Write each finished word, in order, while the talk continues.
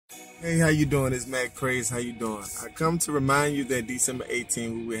Hey, how you doing? It's MacPrayze. How you doing? I come to remind you that December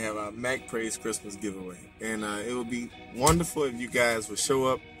 18th we will have our MacPrayze Christmas giveaway, and it would be wonderful if you guys would show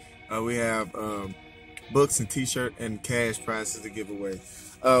up. We have books and T-shirt and cash prizes to give away.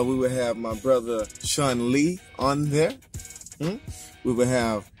 We will have my brother Sean Lee on there. We will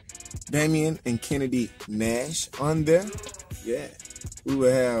have Damian and Kennedy Nash on there. Yeah. We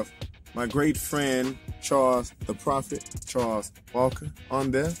will have my great friend Charles the Prophet, Charles Walker, on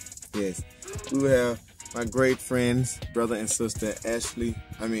there. Yes. We will have my great friends, brother and sister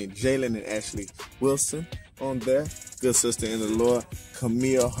Jalen and Ashley Wilson on there. Good sister in the Lord,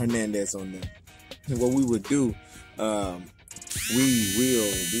 Camille Hernandez on there. And what we would do,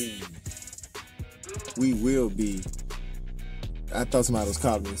 we will be, I thought somebody was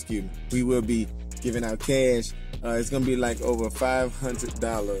calling me, excuse me. We will be giving out cash. It's going to be like over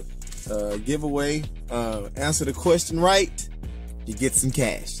 $500 giveaway. Answer the question right, you get some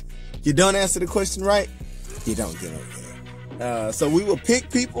cash. You don't answer the question right, you don't get it. So we will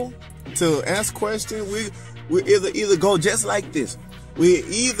pick people to ask questions. We either go just like this. We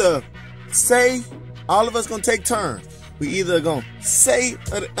either say, all of us gonna take turns. We either gonna say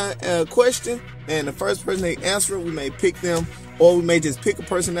a question, and the first person they answer it, we may pick them, or we may just pick a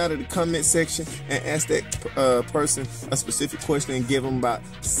person out of the comment section and ask that person a specific question and give them about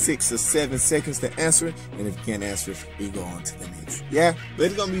 6 or 7 seconds to answer it. And if you can't answer it, we go on to the next. Yeah, but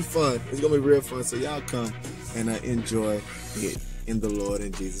it's gonna be fun. It's gonna be real fun. So y'all come and enjoy it in the Lord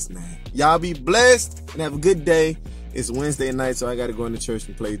in Jesus' name. Y'all be blessed and have a good day. It's Wednesday night, so I gotta go into church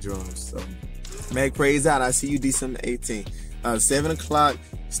and play drums. So MacPrayze out. I see you December 18th. 7 o'clock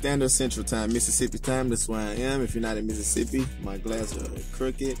Standard Central Time, Mississippi time. That's where I am. If you're not in Mississippi, my glasses are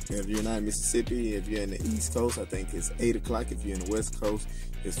crooked. If you're not in Mississippi, if you're in the East Coast, I think it's 8 o'clock. If you're in the West Coast,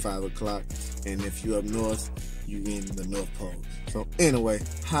 it's 5 o'clock. And if you're up north, you're in the North Pole. So anyway,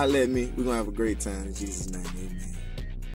 holla at me. We're going to have a great time in Jesus' name. Amen.